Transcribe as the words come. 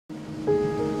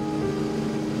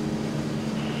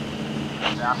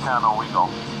Downtown Owego.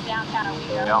 Downtown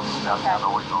Owego? Yeah, downtown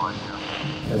Owego right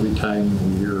here. Every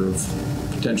time we hear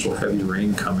of potential heavy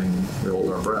rain coming, we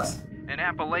hold our breath. In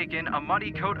Appalachian, a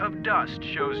muddy coat of dust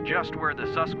shows just where the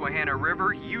Susquehanna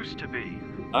River used to be.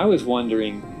 I was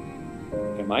wondering,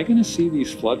 am I going to see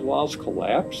these flood walls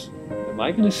collapse? Am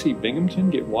I going to see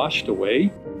Binghamton get washed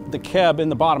away? The cab in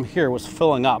the bottom here was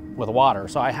filling up with water,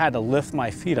 so I had to lift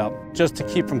my feet up just to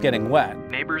keep from getting wet.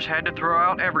 Neighbors had to throw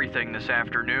out everything this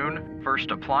afternoon.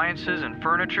 First appliances and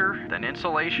furniture, then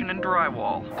insulation and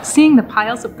drywall. Seeing the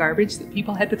piles of garbage that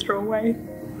people had to throw away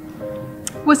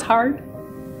was hard.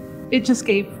 It just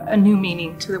gave a new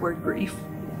meaning to the word grief.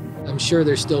 I'm sure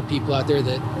there's still people out there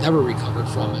that never recovered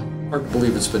from it. Hard to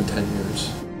believe it's been 10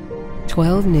 years.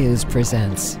 12 News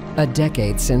presents A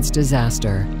Decade Since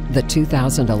Disaster, the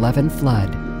 2011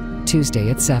 Flood, Tuesday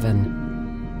at 7.